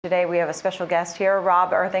Today we have a special guest here,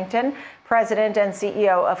 Rob Earthington, President and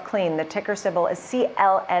CEO of Clene. The ticker symbol is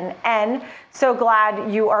CLNN. So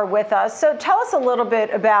glad you are with us. So tell us a little bit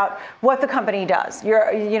about what the company does.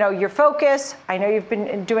 Your focus. I know you've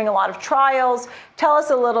been doing a lot of trials. Tell us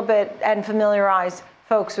a little bit and familiarize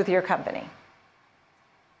folks with your company.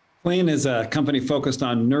 Clene is a company focused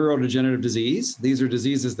on neurodegenerative disease. These are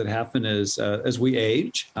diseases that happen as we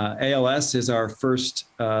age. ALS is our first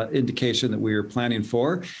indication that we are planning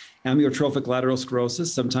for. Amyotrophic lateral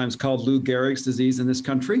sclerosis, sometimes called Lou Gehrig's disease in this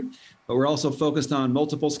country. But we're also focused on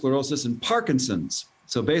multiple sclerosis and Parkinson's.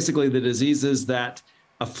 So basically the diseases that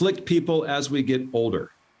afflict people as we get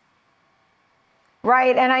older.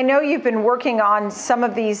 Right, and I know you've been working on some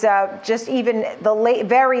of these, just even the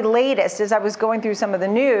very latest, as I was going through some of the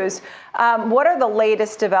news. What are the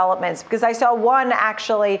latest developments? Because I saw one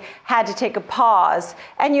actually had to take a pause,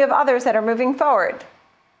 and you have others that are moving forward.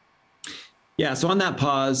 Yeah, so on that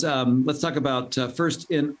pause, let's talk about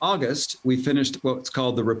first in August, we finished what's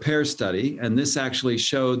called the REPAIR study, and this actually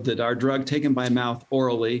showed that our drug taken by mouth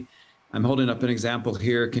orally, I'm holding up an example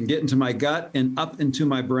here, can get into my gut and up into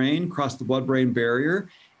my brain, cross the blood-brain barrier,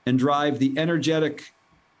 and drive the energetic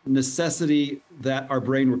necessity that our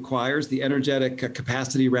brain requires, the energetic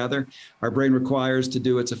capacity, rather, our brain requires to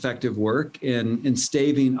do its effective work in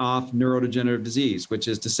staving off neurodegenerative disease, which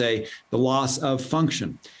is to say the loss of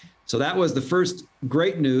function. So that was the first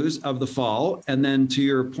great news of the fall. And then to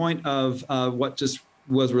your point of what just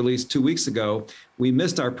was released 2 weeks ago, we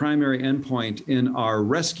missed our primary endpoint in our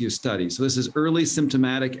rescue study. So this is early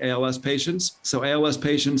symptomatic ALS patients. So ALS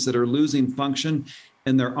patients that are losing function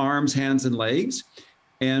in their arms, hands, and legs.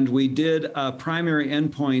 And we did a primary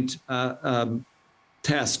endpoint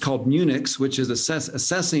test called Munix, which is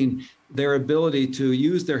assessing their ability to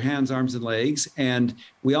use their hands, arms, and legs. And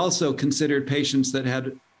we also considered patients that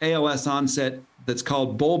had ALS onset that's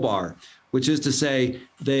called bulbar, which is to say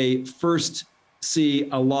they first see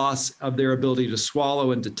a loss of their ability to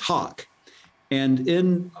swallow and to talk. And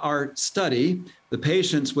in our study, the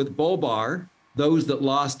patients with bulbar, those that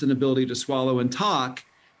lost an ability to swallow and talk,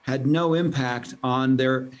 had no impact on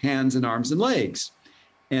their hands and arms and legs.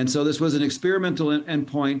 And so this was an experimental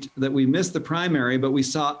endpoint that we missed the primary, but we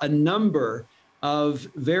saw a number of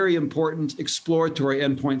very important exploratory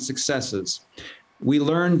endpoint successes. We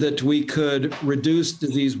learned that we could reduce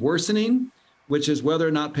disease worsening, which is whether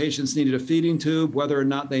or not patients needed a feeding tube, whether or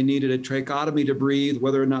not they needed a tracheotomy to breathe,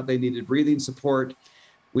 whether or not they needed breathing support.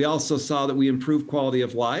 We also saw that we improved quality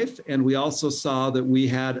of life, and we also saw that we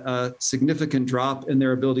had a significant drop in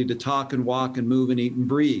their ability to talk and walk and move and eat and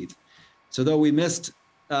breathe. So though we missed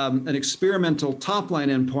an experimental top-line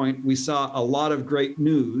endpoint, we saw a lot of great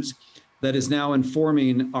news that is now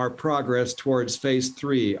informing our progress towards phase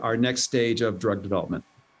 3, our next stage of drug development.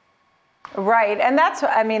 Right, and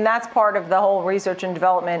that's part of the whole research and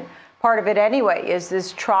development part of it anyway, is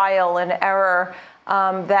this trial and error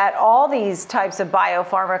that all these types of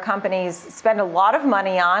biopharma companies spend a lot of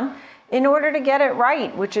money on in order to get it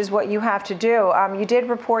right, which is what you have to do. You did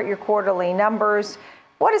report your quarterly numbers.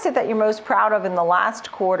 What is it that you're most proud of in the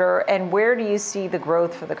last quarter, and where do you see the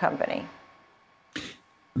growth for the company?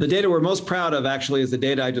 The data we're most proud of actually is the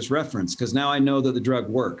data I just referenced, because now I know that the drug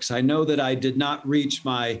works. I know that I did not reach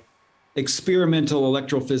my experimental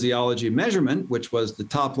electrophysiology measurement, which was the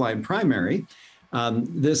top line primary.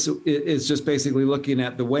 This is just basically looking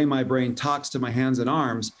at the way my brain talks to my hands and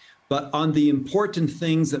arms, but on the important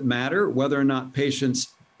things that matter, whether or not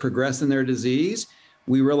patients progress in their disease,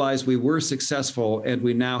 we realized we were successful, and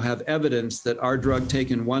we now have evidence that our drug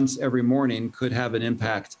taken once every morning could have an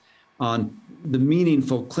impact on the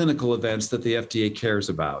meaningful clinical events that the FDA cares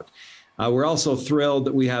about. We're also thrilled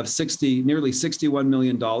that we have nearly $61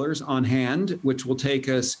 million on hand, which will take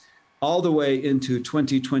us all the way into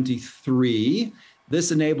 2023.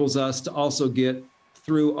 This enables us to also get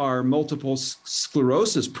through our multiple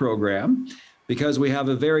sclerosis program, because we have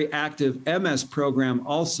a very active MS program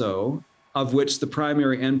also, of which the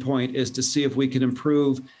primary endpoint is to see if we can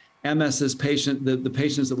improve MS's the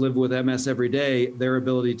patients that live with MS every day, their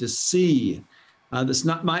ability to see. This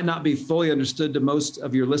might not be fully understood to most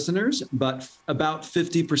of your listeners, but about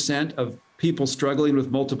 50% of people struggling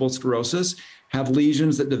with multiple sclerosis have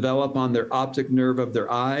lesions that develop on their optic nerve of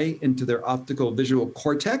their eye into their optical visual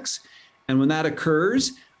cortex. And when that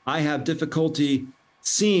occurs, I have difficulty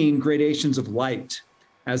seeing gradations of light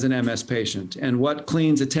as an MS patient. And what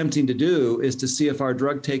Clene's attempting to do is to see if our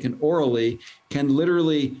drug taken orally can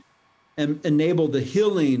literally enable the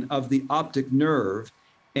healing of the optic nerve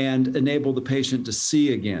and enable the patient to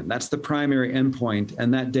see again. That's the primary endpoint,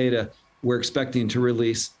 and that data we're expecting to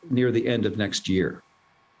release near the end of next year.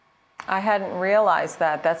 I hadn't realized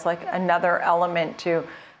that. That's like another element to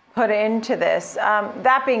put into this.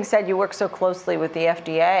 That being said, you work so closely with the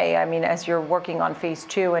FDA. I mean, as you're working on phase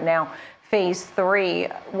 2 and now phase 3,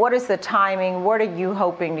 what is the timing? What are you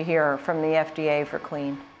hoping to hear from the FDA for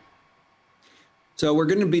Clene? So we're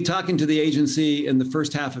going to be talking to the agency in the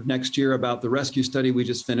first half of next year about the rescue study we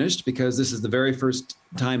just finished, because this is the very first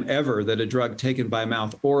time ever that a drug taken by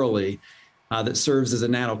mouth orally that serves as a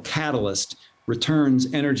nanocatalyst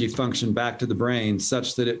returns energy function back to the brain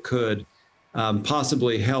such that it could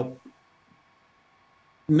possibly help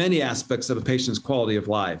many aspects of a patient's quality of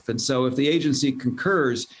life. And so if the agency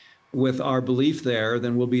concurs with our belief there,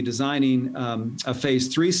 then we'll be designing a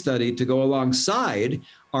phase 3 study to go alongside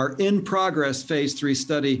our in-progress phase 3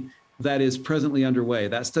 study that is presently underway.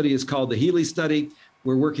 That study is called the Healy Study.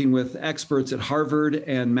 We're working with experts at Harvard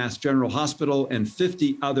and Mass General Hospital and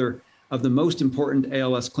 50 other of the most important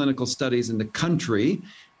ALS clinical studies in the country.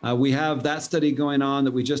 We have that study going on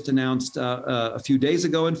that we just announced a few days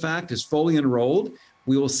ago, in fact, is fully enrolled.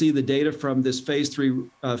 We will see the data from this phase 2,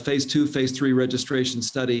 phase 3 registration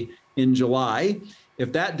study in July.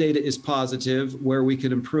 If that data is positive, where we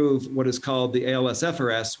can improve what is called the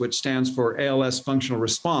ALS-FRS, which stands for ALS functional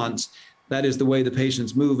response, that is the way the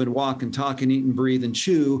patients move and walk and talk and eat and breathe and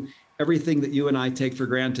chew, everything that you and I take for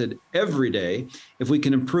granted every day. If we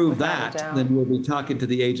can improve that, then we'll be talking to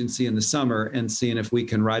the agency in the summer and seeing if we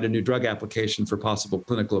can write a new drug application for possible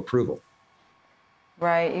clinical approval.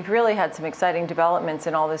 Right. You've really had some exciting developments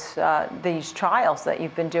in all this, these trials that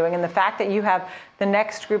you've been doing. And the fact that you have the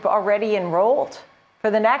next group already enrolled for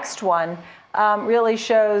the next one really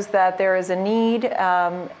shows that there is a need,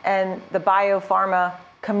 and the biopharma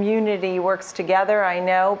community works together, I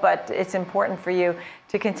know, but it's important for you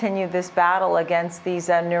to continue this battle against these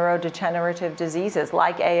neurodegenerative diseases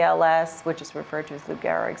like ALS, which is referred to as Lou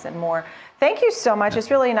Gehrig's, and more. Thank you so much.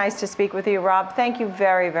 It's really nice to speak with you, Rob. Thank you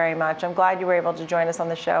very, very much. I'm glad you were able to join us on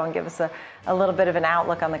the show and give us a little bit of an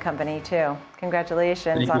outlook on the company, too.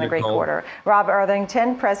 Congratulations on a great quarter. Rob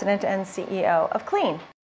Arthington, President and CEO of Clene.